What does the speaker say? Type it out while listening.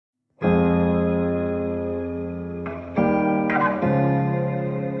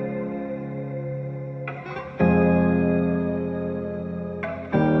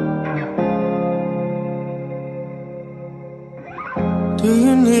Do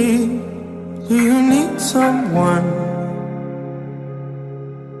you need someone?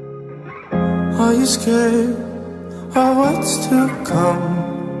 Are you scared of what's to come?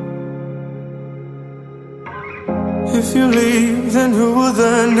 If you leave, then who will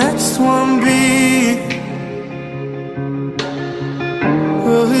the next one be?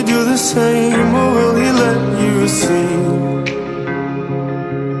 Will he do the same, or will he let you see?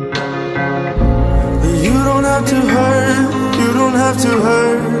 You don't have to hurt, you don't have to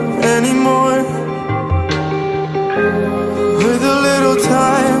hurt anymore. With a little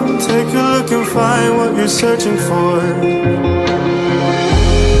time, take a look and find what you're searching for.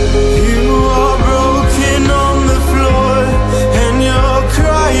 You are broken on the floor, and you're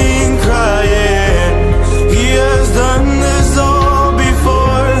crying, crying. He has done this all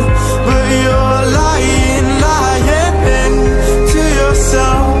before, but you're lying, lying to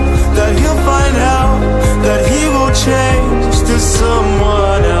yourself that he'll find out, that he will change to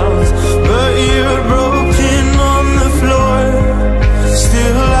someone else. But you're broken on the floor,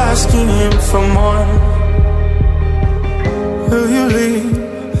 still asking him for more. Will you leave,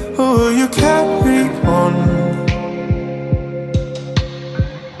 or will you carry on?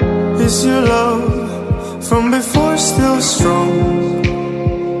 Is your love from before still strong?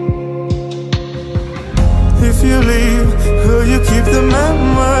 If you leave, will you keep the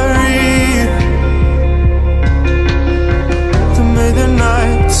memory that made the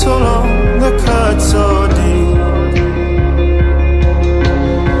night so long, the cut so deep?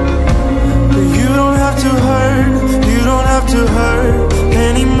 But you don't have to hurt, you don't have to hurt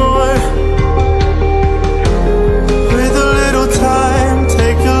anymore. With a little time,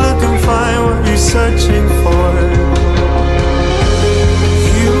 take a look and find what you're searching for.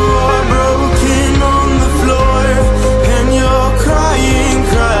 You are broken on the floor, and you're crying,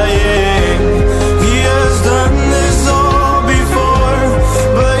 crying. He has done this all before,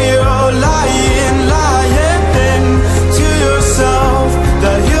 but you're lying, lying to yourself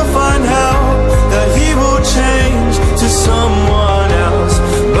that he'll find out, that he will change to someone else.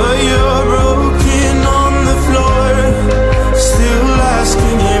 But you're broken on the floor, still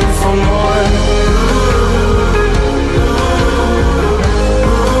asking him for more.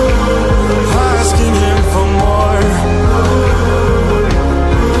 Asking him for more.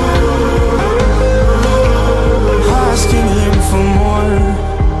 Asking him for more.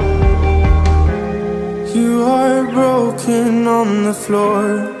 You are broken on the floor,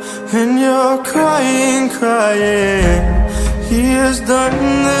 and you're crying, crying. He has done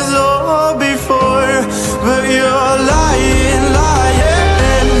this all before, but you're lying, lying